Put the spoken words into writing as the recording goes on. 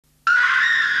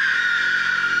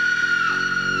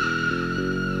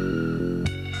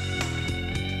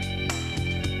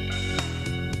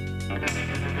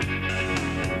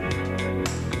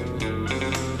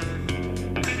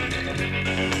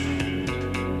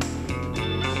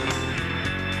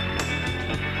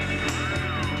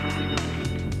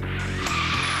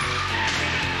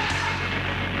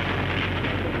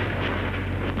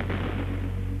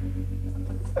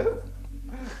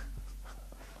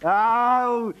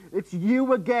Oh, it's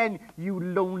you again, you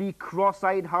lonely,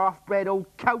 cross-eyed, half-bred old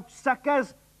couch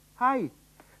suckers. Hi,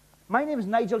 my name's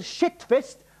Nigel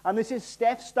Shitfist, and this is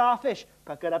Stef Starfish.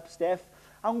 Pucker up, Stef.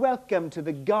 And welcome to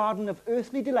the garden of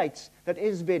earthly delights that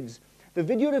is Vids, the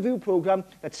video review programme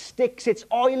that sticks its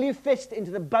oily fist into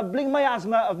the bubbling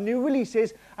miasma of new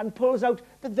releases and pulls out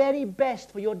the very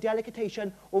best for your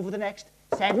delicatessen over the next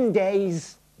 7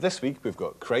 days. This week we've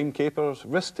got crime capers,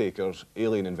 risk takers,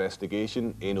 alien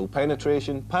investigation, anal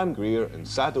penetration, Pam Grier and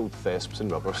saddled thesps in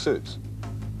rubber suits.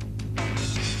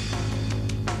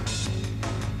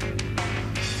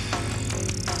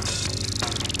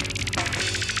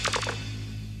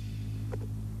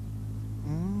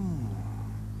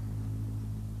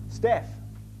 Stef,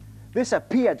 this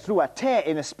appeared through a tear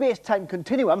in a space-time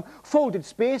continuum, folded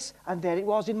space, and there it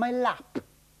was in my lap.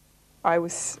 I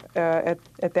was, at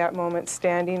that moment,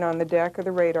 standing on the deck of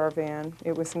the radar van.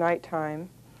 It was nighttime,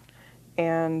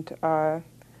 and I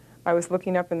was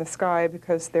looking up in the sky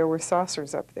because there were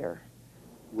saucers up there.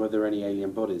 Were there any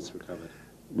alien bodies recovered?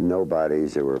 No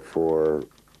bodies. There were 4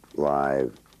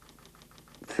 live,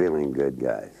 feeling good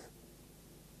guys.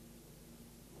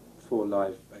 4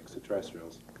 live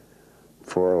extraterrestrials?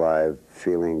 4 live,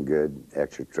 feeling good,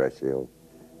 extraterrestrial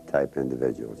type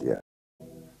individuals, yeah.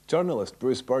 Journalist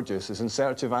Bruce Burgess is in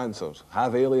search of answers.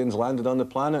 Have aliens landed on the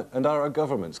planet, and are our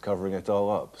governments covering it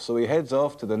all up? So he heads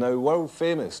off to the now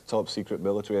world-famous top-secret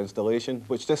military installation,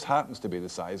 which just happens to be the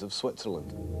size of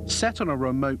Switzerland. Set on a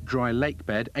remote dry lake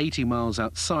bed 80 miles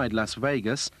outside Las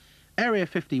Vegas, Area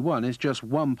 51 is just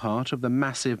one part of the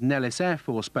massive Nellis Air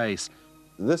Force Base.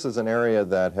 This is an area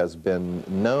that has been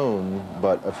known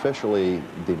but officially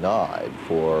denied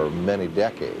for many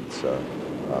decades.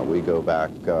 We go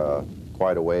back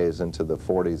quite a ways into the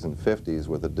 40s and 50s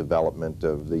with the development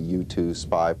of the U-2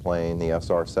 spy plane, the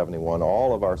SR-71.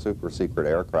 All of our super secret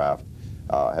aircraft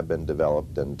have been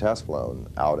developed and test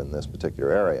flown out in this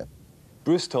particular area.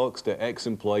 Bruce talks to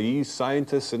ex-employees,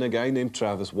 scientists, and a guy named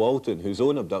Travis Walton, whose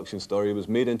own abduction story was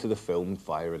made into the film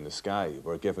Fire in the Sky.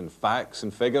 We're given facts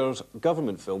and figures,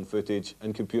 government film footage,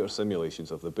 and computer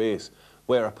simulations of the base,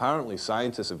 where apparently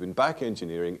scientists have been back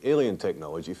engineering alien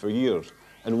technology for years.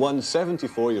 And one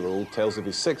 74-year-old tells of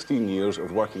his 16 years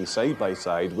of working side by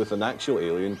side with an actual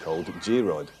alien called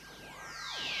J-Rod.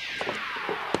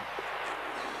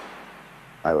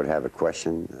 I would have a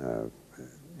question,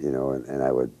 you know, and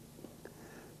I would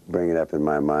bring it up in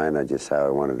my mind, just how I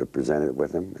wanted to present it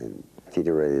with him. And he'd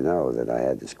already know that I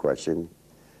had this question,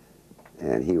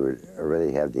 and he would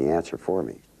already have the answer for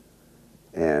me.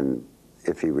 And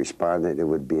if he responded, it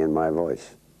would be in my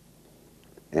voice.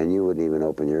 And you wouldn't even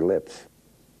open your lips.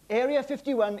 Area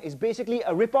 51 is basically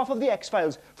a rip-off of the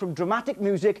X-Files from dramatic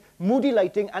music, moody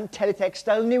lighting and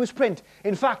teletext-style newsprint.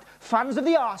 In fact, fans of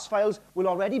the Arse-Files will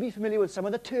already be familiar with some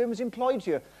of the terms employed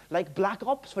here, like Black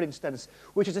Ops, for instance,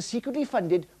 which is a secretly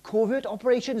funded covert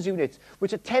operations unit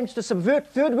which attempts to subvert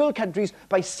third-world countries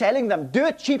by selling them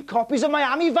dirt-cheap copies of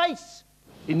Miami Vice.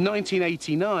 In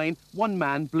 1989, one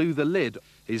man blew the lid.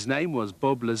 His name was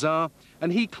Bob Lazar,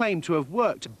 and he claimed to have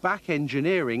worked back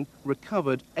engineering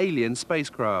recovered alien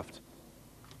spacecraft.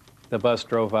 The bus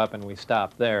drove up and we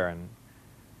stopped there, and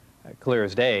clear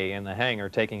as day in the hangar,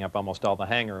 taking up almost all the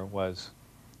hangar, was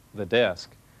the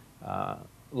disc.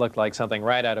 Looked like something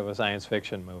right out of a science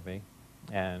fiction movie.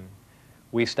 And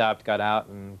we stopped, got out,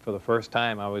 and for the first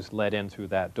time I was led in through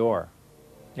that door.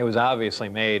 It was obviously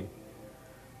made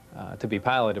to be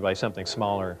piloted by something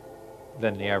smaller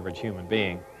than the average human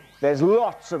being. There's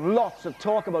lots and lots of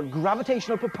talk about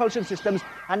gravitational propulsion systems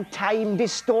and time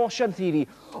distortion theory,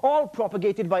 all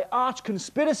propagated by arch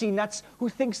conspiracy nuts who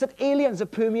thinks that aliens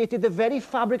have permeated the very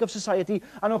fabric of society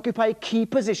and occupy key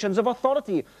positions of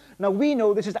authority. Now, we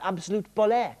know this is absolute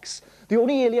bollocks. The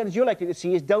only aliens you're likely to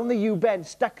see is down the U-bend,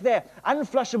 stuck there,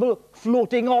 unflushable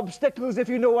floating obstacles, if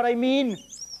you know what I mean.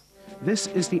 This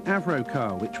is the Avro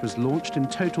car, which was launched in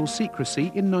total secrecy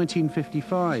in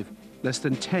 1955. Less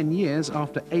than 10 years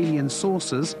after alien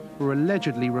saucers were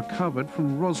allegedly recovered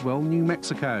from Roswell, New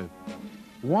Mexico.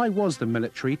 Why was the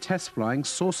military test-flying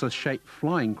saucer-shaped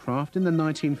flying craft in the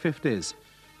 1950s,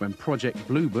 when Project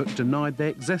Blue Book denied they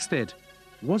existed?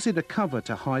 Was it a cover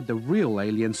to hide the real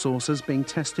alien saucers being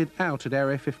tested out at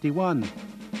Area 51?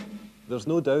 There's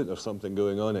no doubt there's something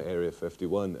going on at Area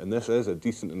 51, and this is a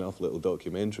decent enough little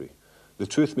documentary. The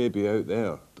truth may be out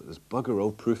there, but there's bugger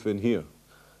all proof in here.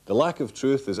 The lack of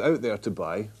truth is out there to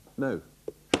buy now.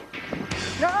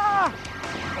 Ah!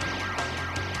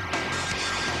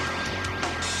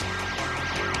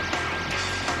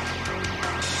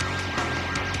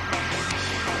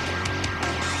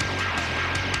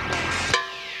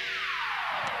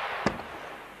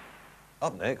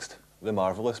 Up next, the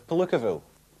marvellous Palookaville.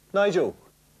 Nigel.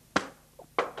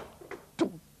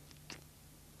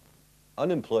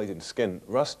 Unemployed and skint,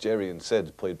 Russ, Jerry and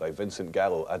Sid, played by Vincent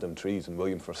Gallo, Adam Trees and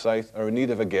William Forsyth, are in need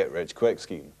of a get-rich-quick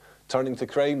scheme. Turning to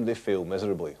crime, they fail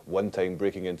miserably, one time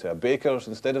breaking into a baker's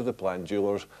instead of the planned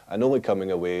jeweller's and only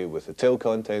coming away with the till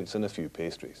contents and a few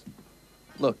pastries.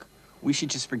 Look, we should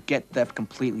just forget theft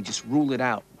completely, just rule it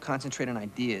out, concentrate on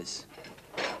ideas.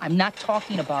 I'm not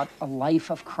talking about a life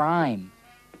of crime.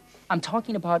 I'm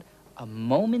talking about a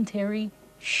momentary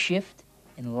shift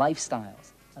in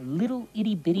lifestyles. A little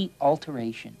itty-bitty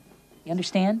alteration. You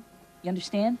understand? You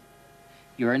understand?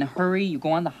 You're in a hurry, you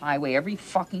go on the highway, every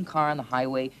fucking car on the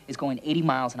highway is going 80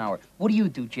 miles an hour. What do you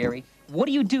do, Jerry? What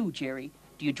do you do, Jerry?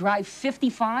 Do you drive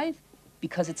 55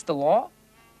 because it's the law?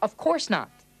 Of course not.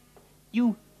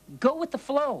 You go with the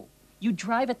flow. You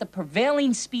drive at the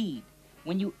prevailing speed.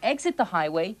 When you exit the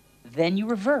highway, then you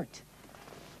revert.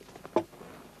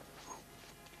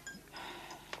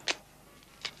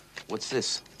 What's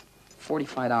this?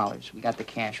 $45. We got the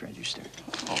cash register.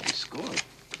 Oh, we scored.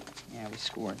 Yeah, we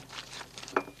scored.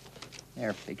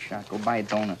 There, big shot. Go buy a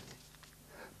donut.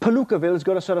 Palookaville's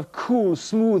got a sort of cool,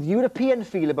 smooth European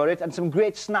feel about it and some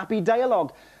great snappy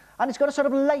dialogue. And it's got a sort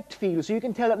of light feel, so you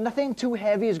can tell that nothing too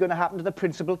heavy is going to happen to the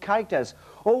principal characters.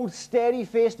 Old,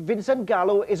 stary-faced Vincent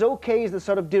Gallo is okay as the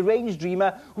sort of deranged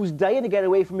dreamer who's dying to get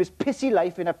away from his pissy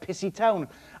life in a pissy town.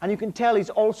 And you can tell he's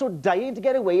also dying to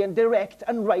get away and direct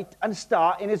and write and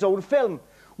star in his own film,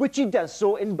 which he does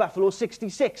so in Buffalo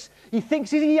 66. He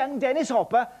thinks he's a young Dennis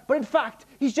Hopper, but in fact,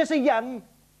 he's just a young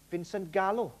Vincent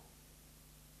Gallo.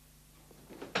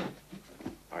 All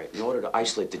right, in order to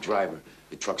isolate the driver,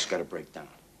 the truck's got to break down.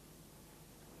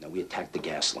 Now, we attack the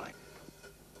gas line.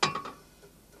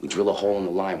 We drill a hole in the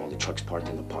line while the truck's parked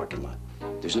in the parking lot.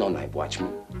 There's no night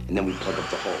watchman, and then we plug up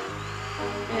the hole.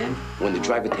 And when the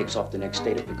driver takes off the next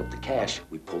day to pick up the cash,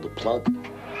 we pull the plug,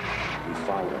 we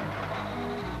fire up.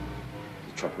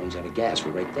 The truck runs out of gas,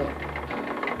 we're right there.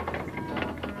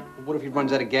 Well, what if he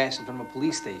runs out of gas in front of a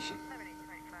police station?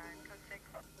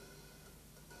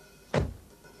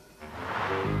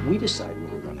 We decide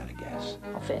when we run out of gas.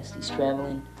 How fast he's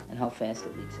traveling and how fast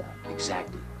it leaks out.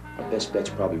 Exactly. Our best bet's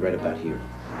probably right about here.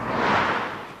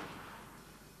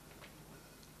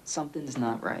 Something's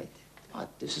not right. But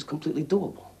this is completely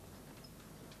doable.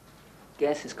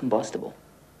 Gas is combustible.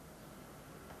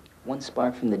 One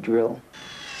spark from the drill.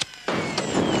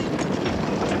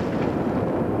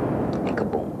 And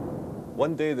kaboom.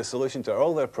 One day, the solution to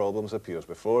all their problems appears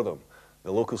before them.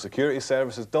 The local security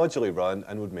service is dodgily run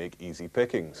and would make easy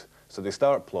pickings, so they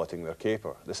start plotting their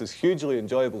caper. This is hugely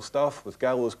enjoyable stuff with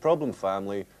Gallo's problem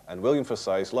family and William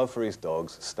Forsyth's love for his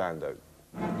dogs stand out.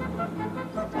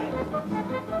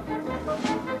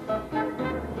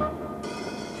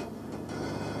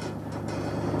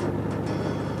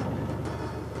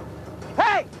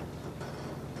 Hey!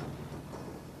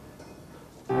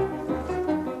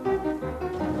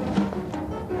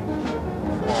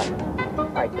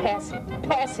 All right, pass him.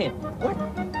 Pass him. What?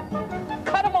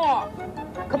 Cut him off.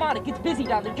 Come on, it gets busy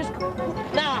down there. Just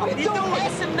now. You don't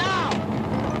pass him now.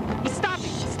 He's stopping.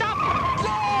 Stop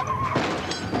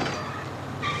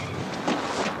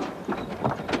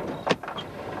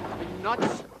Are you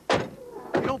nuts?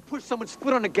 You don't push someone's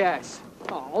foot on the gas.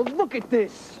 Oh, look at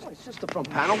this. It's just the front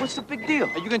panel. What's the big deal?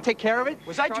 Are you gonna take care of it?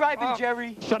 Was I driving,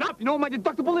 Jerry? Shut up. You know what my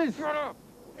deductible is? Shut up.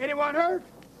 Anyone hurt?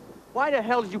 Why the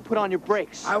hell did you put on your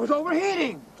brakes? I was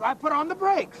overheating, so I put on the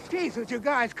brakes. Jesus, you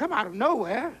guys come out of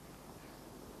nowhere.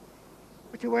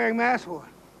 What you wearing masks for?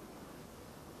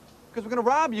 Because we're gonna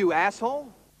rob you, asshole.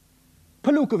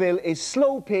 Palookaville is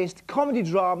slow-paced comedy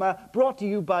drama brought to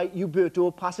you by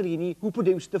Uberto Pasolini, who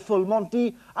produced The Full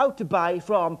Monty, out to buy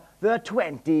from the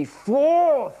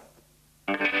 24th.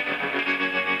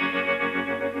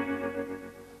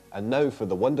 And now for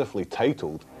the wonderfully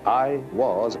titled I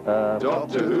was a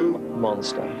Doctor Who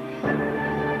monster.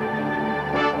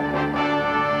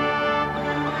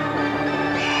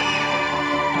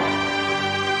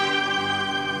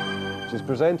 which is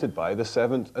presented by the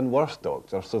seventh and worst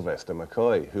Doctor, Sylvester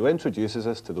McCoy, who introduces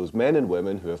us to those men and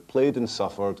women who have played and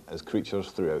suffered as creatures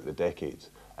throughout the decades.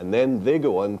 And then they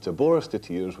go on to bore us to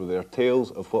tears with their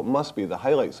tales of what must be the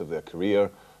highlights of their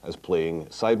career as playing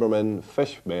Cybermen,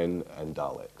 Fishmen and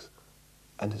Daleks.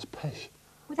 And it's pish.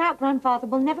 Without Grandfather,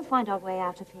 we'll never find our way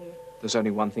out of here. There's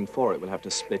only one thing for it. We'll have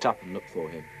to split up and look for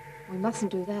him. We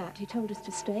mustn't do that. He told us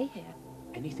to stay here.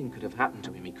 Anything could have happened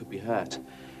to him. He could be hurt.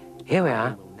 Here we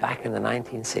are, back in the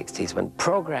 1960s, when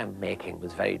program making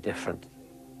was very different.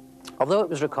 Although it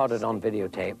was recorded on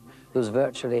videotape, there was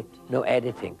virtually no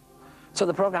editing. So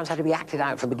the programs had to be acted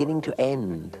out from beginning to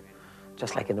end.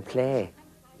 just like in a play.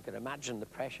 You can imagine the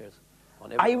pressures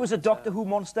on I Was a Doctor Who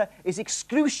Monster is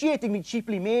excruciatingly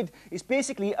cheaply made. It's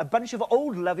basically a bunch of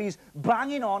old lovies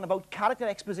banging on about character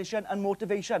exposition and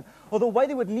motivation. Although why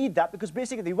they would need that, because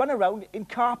basically they run around in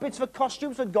carpets for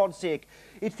costumes, for God's sake.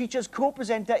 It features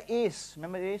co-presenter Ace.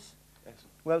 Remember Ace? Yes.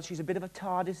 Well, she's a bit of a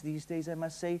TARDIS these days, I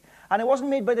must say. And it wasn't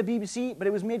made by the BBC, but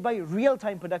it was made by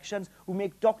Real-Time Productions, who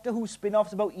make Doctor Who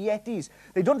spin-offs about Yetis.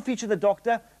 They don't feature the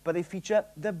Doctor, but they feature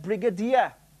the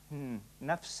Brigadier.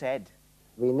 Enough said.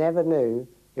 We never knew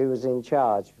who was in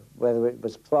charge, whether it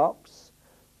was props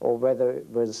or whether it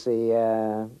was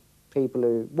the people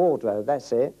who wardrobe,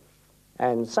 that's it.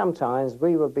 And sometimes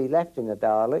we would be left in the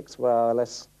Daleks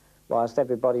whilst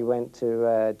everybody went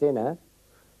to dinner,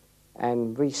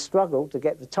 and we struggled to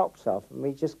get the tops off, and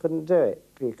we just couldn't do it,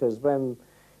 because when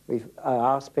we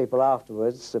asked people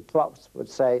afterwards, the props would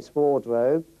say it's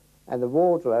wardrobe, and the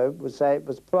wardrobe would say it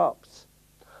was props.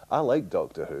 I like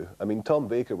Doctor Who. I mean, Tom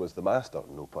Baker was the master,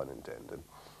 no pun intended.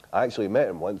 I actually met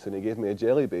him once and he gave me a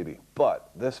jelly baby. But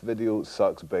this video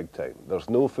sucks big time. There's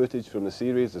no footage from the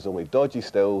series, there's only dodgy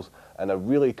stills and a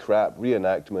really crap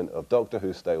reenactment of Doctor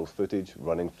Who style footage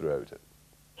running throughout it.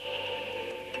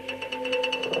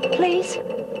 Please?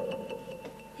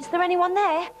 Is there anyone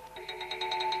there?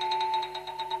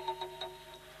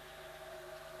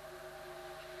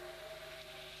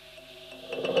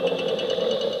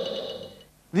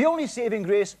 The only saving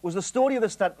grace was the story of the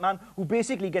stuntman who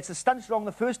basically gets the stunts wrong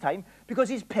the first time because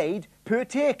he's paid per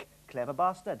take. Clever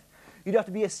bastard. You'd have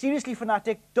to be a seriously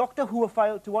fanatic Doctor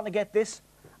Who-ophile to want to get this.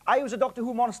 I Was a Doctor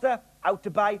Who Monster, out to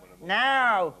buy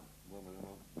now.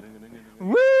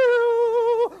 Woo!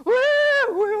 Woo!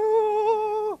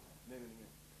 Woo!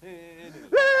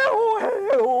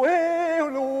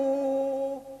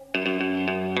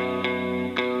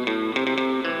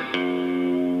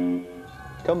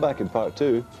 Come back in part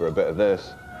 2 for a bit of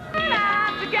this.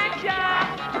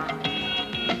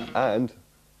 And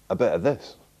a bit of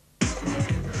this.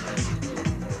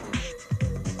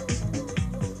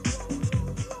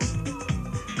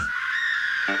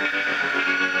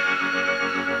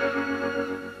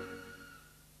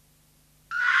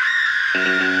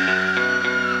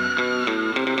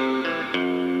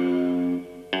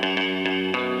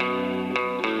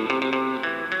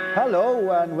 Hello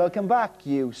and welcome back,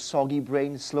 you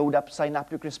soggy-brained, slowed-up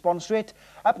synaptic response rate.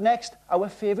 Up next, our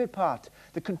favourite part,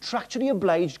 the contractually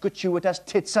obliged gratuitous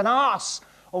tits and arse.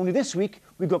 Only this week,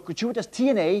 we've got gratuitous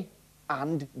T&A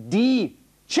and D.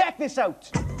 Check this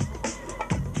out!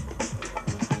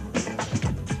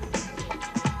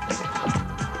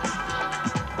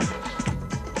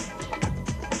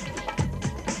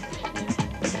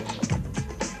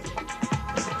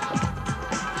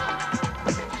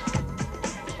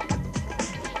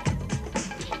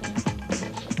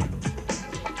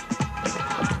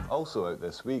 Also out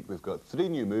this week, we've got 3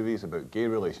 new movies about gay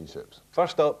relationships.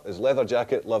 First up is Leather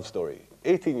Jacket Lovestory.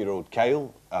 18-year-old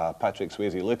Kyle, a Patrick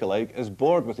Swayze lookalike, is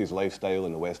bored with his lifestyle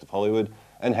in the west of Hollywood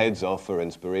and heads off for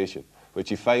inspiration, which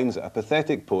he finds at a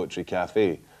pathetic poetry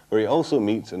cafe, where he also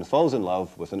meets and falls in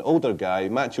love with an older guy,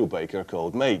 macho biker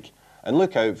called Mike. And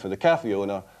look out for the cafe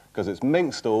owner, because it's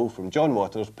Mink Stowe from John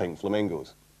Waters' Pink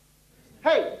Flamingos.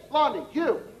 Hey, Blondie,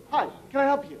 you. Hi, can I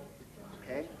help you?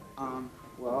 Okay,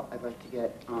 well, I'd like to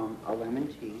get a lemon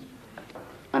tea,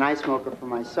 an ice mocha for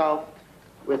myself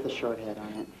with a short head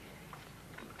on it.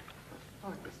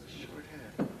 Oh, it's a short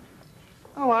head.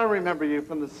 Oh, I remember you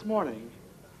from this morning.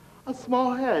 A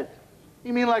small head.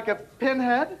 You mean like a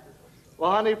pinhead?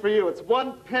 Well, honey, for you, it's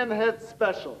one pinhead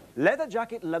special. Leather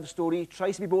Jacket Lovestory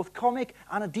tries to be both comic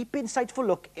and a deep, insightful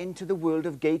look into the world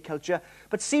of gay culture,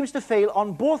 but seems to fail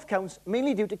on both counts,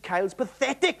 mainly due to Kyle's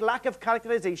pathetic lack of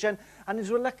characterization and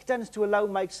his reluctance to allow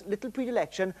Mike's little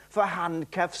predilection for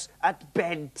handcuffs at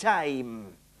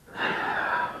bedtime.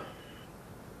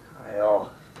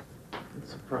 Kyle,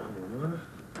 what's the problem,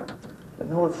 huh?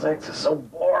 Vanilla sex is so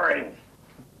boring.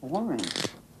 Boring?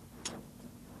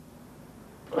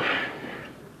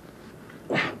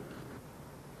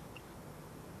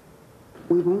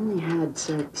 We've only had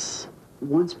sex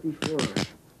once before.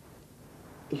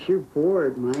 If you're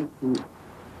bored, Mike, then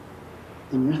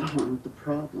you're the one with the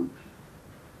problem.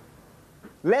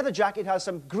 Leather Jacket has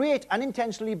some great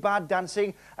unintentionally bad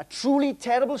dancing, a truly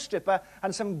terrible stripper,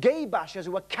 and some gay bashers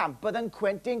who are camper than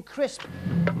Quentin Crisp.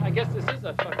 I guess this is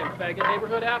a fucking faggot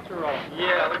neighborhood after all.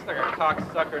 Yeah, looks like a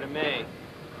cocksucker to me.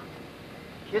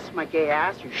 Kiss my gay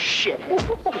ass, you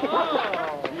shithead.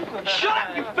 Oh. Shut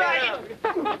up, you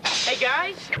faggot! Hey,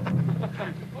 guys.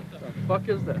 What the fuck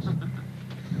is this?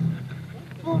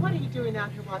 Well, what are you doing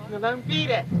out here walking alone?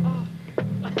 Beat it.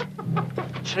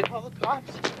 Should I call the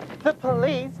cops? The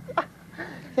police?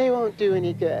 They won't do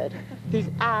any good. These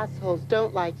assholes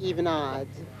don't like even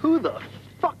odds. Who the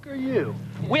fuck are you?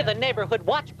 We're the neighborhood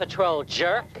watch patrol,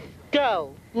 jerk.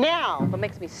 Go, now! What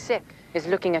makes me sick is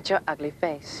looking at your ugly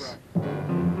face.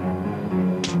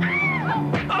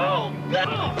 Oh!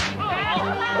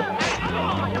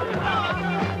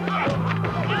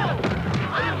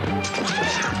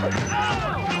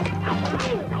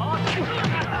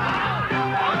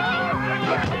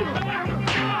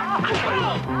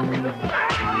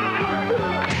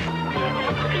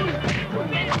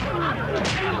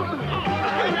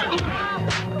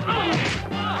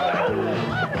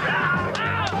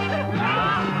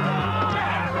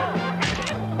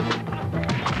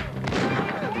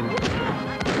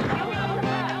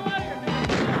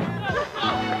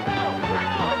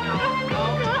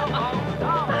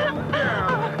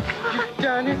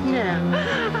 Done it now.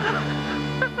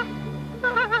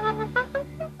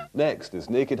 Next is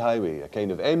Naked Highway, a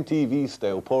kind of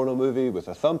MTV-style porno movie with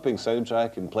a thumping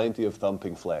soundtrack and plenty of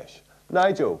thumping flesh.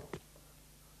 Nigel.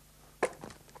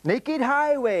 Naked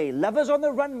Highway, Lovers on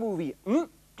the Run movie.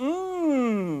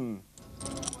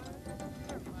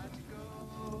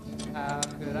 How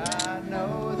could I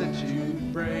know that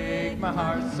you'd break my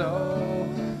heart so?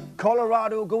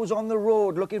 Colorado goes on the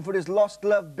road looking for his lost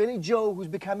love, Billy Joe, who's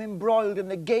become embroiled in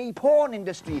the gay porn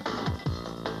industry.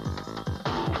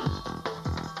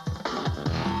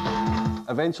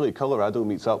 Eventually, Colorado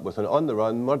meets up with an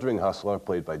on-the-run, murdering hustler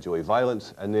played by Joey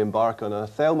Violence, and they embark on a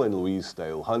Thelma and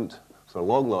Louise-style hunt for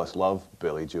long-lost love,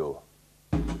 Billy Joe.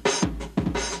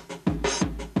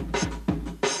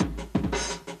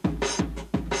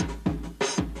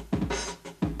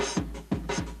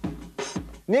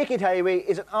 Naked Highway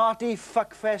is an arty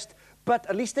fuckfest, but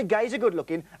at least the guys are good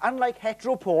looking, unlike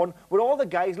hetero porn, where all the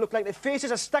guys look like their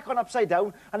faces are stuck on upside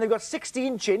down and they've got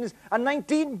 16 chins and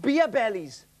 19 beer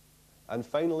bellies. And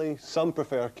finally, Some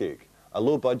Prefer Cake, a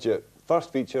low-budget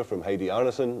first feature from Heidi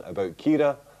Arneson about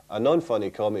Kira, a non-funny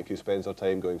comic who spends her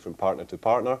time going from partner to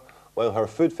partner, while her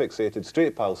food-fixated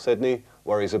straight pal Sydney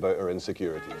worries about her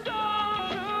insecurities.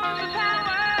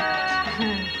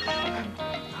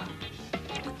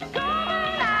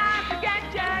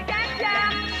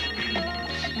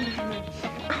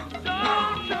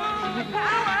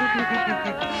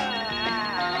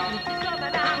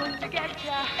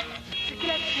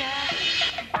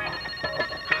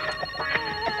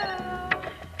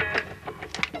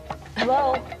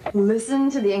 Hello. Listen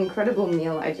to the incredible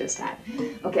meal I just had.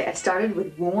 Okay, I started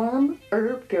with warm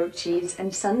herb goat cheese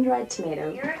and sun-dried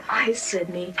tomato. Hi,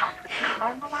 Sydney.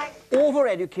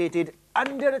 Overeducated,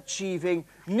 underachieving,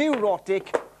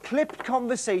 neurotic, clipped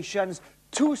conversations,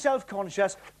 too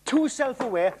self-conscious, too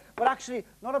self-aware, but actually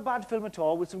not a bad film at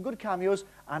all, with some good cameos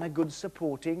and a good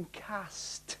supporting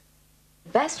cast.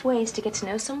 Best ways to get to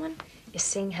know someone is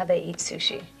seeing how they eat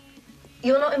sushi.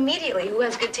 You'll know immediately who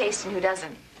has good taste and who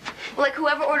doesn't. Like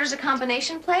whoever orders a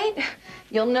combination plate,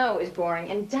 you'll know is boring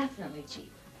and definitely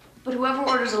cheap. But whoever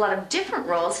orders a lot of different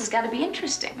rolls has got to be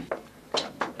interesting.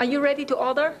 Are you ready to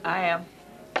order? I am.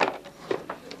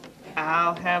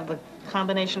 I'll have the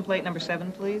combination plate number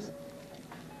 7, please.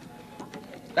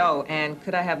 Oh, and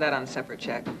could I have that on a separate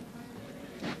check?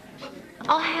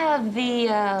 I'll have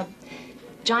the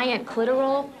giant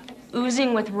clitoral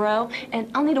oozing with roe, and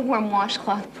I'll need a warm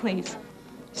washcloth, please.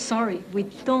 Sorry, we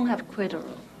don't have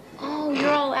clitoral. Oh, you're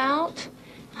all out?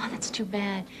 Oh, that's too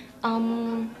bad.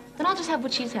 Then I'll just have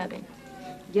what she's having.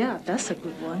 Yeah, that's a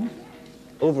good one.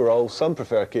 Overall, Some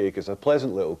Prefer Cake is a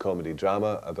pleasant little comedy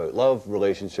drama about love,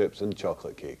 relationships and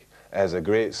chocolate cake. It has a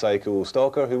great psycho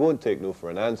stalker who won't take no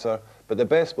for an answer, but the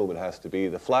best moment has to be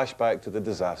the flashback to the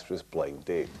disastrous blind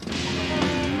date.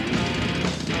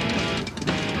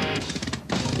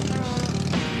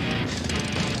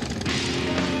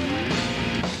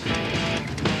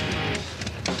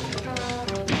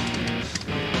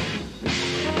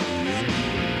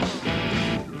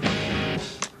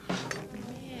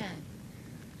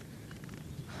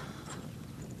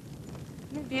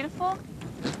 Beautiful?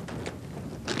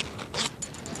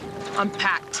 I'm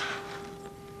packed.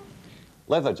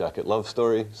 Leather Jacket Love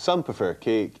Story, Some Prefer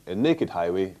Cake and Naked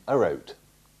Highway are out.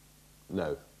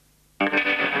 Now.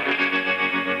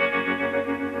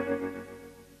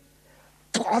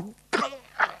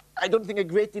 I don't think a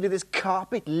great deal of this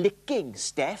carpet licking,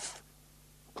 Stef.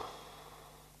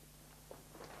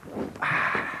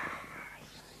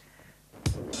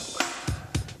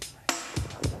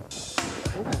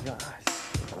 Oh my God.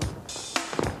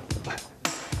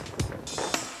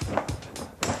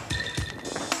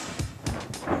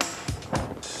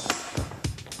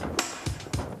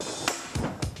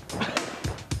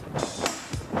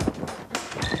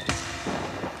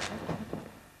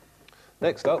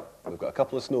 Next up, we've got a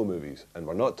couple of snow movies, and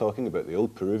we're not talking about the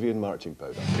old Peruvian marching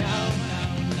powder.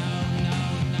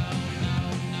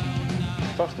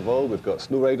 First of all, we've got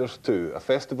Snow Riders 2, a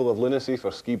festival of lunacy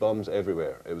for ski bums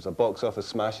everywhere. It was a box office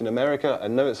smash in America,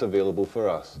 and now it's available for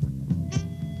us.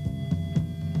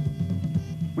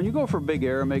 When you go for big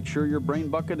air, make sure your brain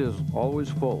bucket is always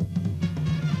full.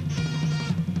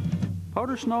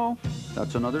 Powder snow,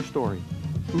 that's another story.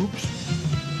 Oops.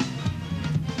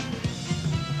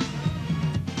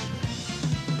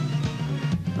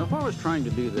 Now, if I was trying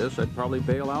to do this, I'd probably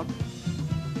bail out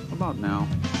about now.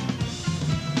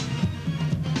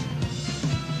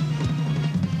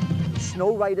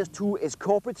 Snow Riders 2 is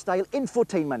corporate-style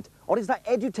infotainment. Or is that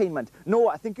edutainment? No,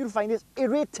 I think you'll find it's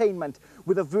irritainment,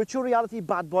 with a virtual reality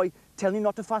bad boy telling you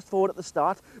not to fast forward at the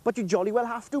start, but you jolly well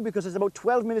have to, because there's about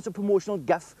 12 minutes of promotional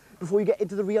guff before you get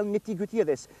into the real nitty-gritty of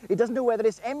this. It doesn't know whether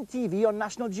it's MTV or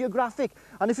National Geographic,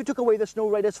 and if you took away the Snow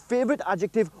Riders' favourite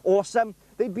adjective, awesome,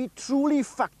 they'd be truly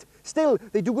fucked. Still,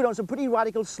 they do go down some pretty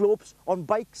radical slopes on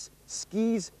bikes,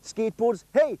 skis, skateboards,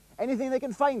 hey, anything they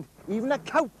can find, even a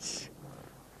couch.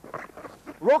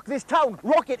 Rock this town,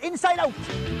 rock it inside out.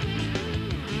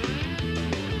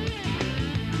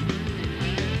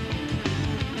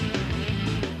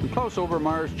 And Klaus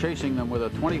Obermeier's chasing them with a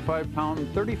 25-pound,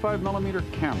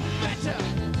 35mm camera.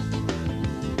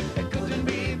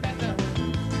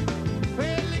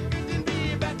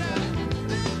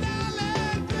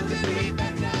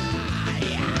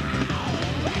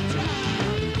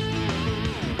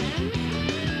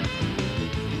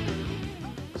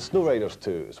 Snow Riders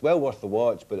 2 is well worth the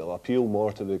watch, but it'll appeal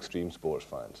more to the extreme sports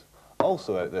fans.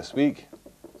 Also out this week,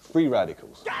 Free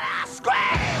Radicals.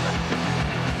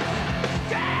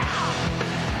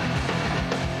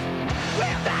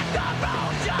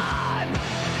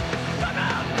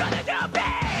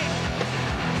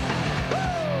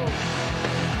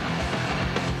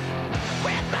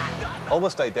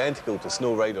 Almost identical to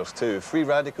Snow Riders 2, Free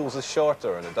Radicals is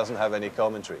shorter and it doesn't have any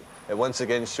commentary. It once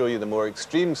again shows you the more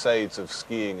extreme sides of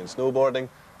skiing and snowboarding,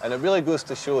 and it really goes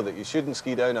to show that you shouldn't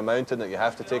ski down a mountain that you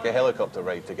have to take a helicopter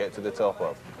ride to get to the top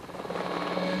of.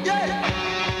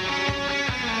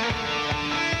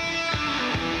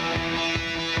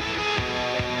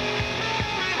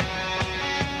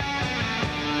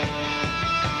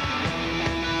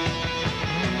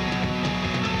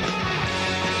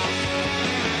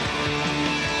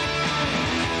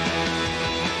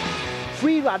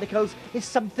 Free Radicals is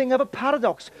something of a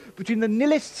paradox between the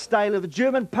nihilist style of the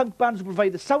German punk bands who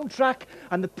provide the soundtrack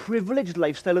and the privileged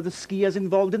lifestyle of the skiers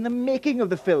involved in the making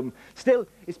of the film. Still,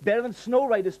 it's better than Snow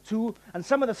Riders 2, and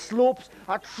some of the slopes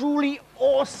are truly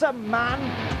awesome, man.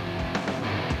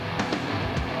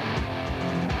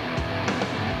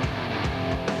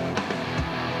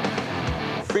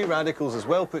 Free Radicals is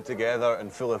well put together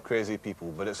and full of crazy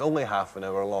people, but it's only half an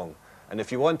hour long. And if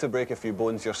you want to break a few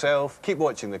bones yourself, keep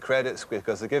watching the credits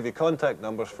because they give you contact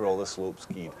numbers for all the slopes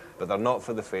skied, but they're not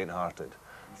for the faint-hearted.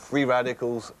 Free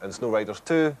Radicals and Snow Riders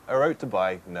 2 are out to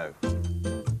buy now.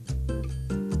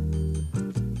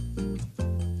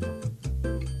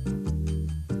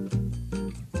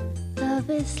 Love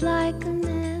is like a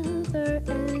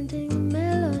never-ending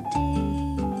melody.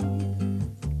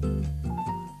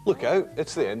 Look out,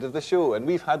 it's the end of the show and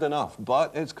we've had enough,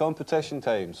 but it's competition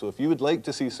time, so if you would like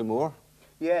to see some more...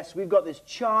 Yes, we've got this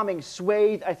charming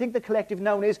suede, I think the collective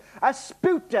noun is, a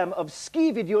sputum of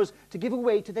ski videos to give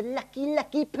away to the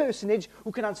lucky personage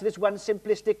who can answer this one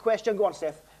simplistic question. Go on,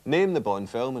 Stef. Name the Bond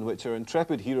film in which our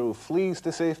intrepid hero flees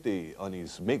to safety on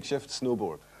his makeshift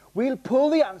snowboard. We'll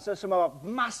pull the answers from our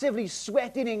massively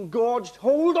sweating, engorged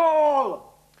hold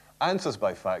all. Answers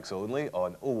by fax only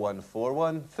on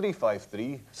 0141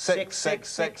 353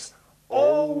 666.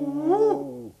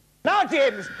 Oh! Now,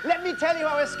 James, let me tell you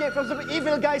how I escaped from some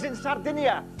evil guys in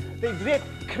Sardinia. They draped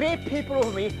crepe paper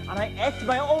over me, and I ate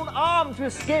my own arm to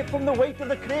escape from the weight of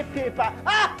the crepe paper.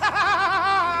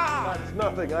 That's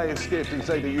nothing. I escaped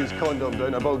inside a used condom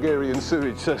down a Bulgarian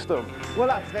sewage system. Well,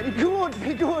 that's very good,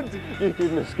 very good. You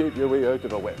couldn't escape your way out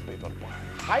of a wet paper.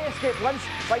 I escaped once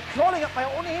by crawling up my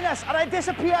own anus, and I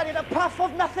disappeared in a puff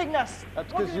of nothingness.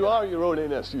 That's because you are your own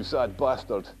anus, you sad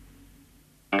bastard.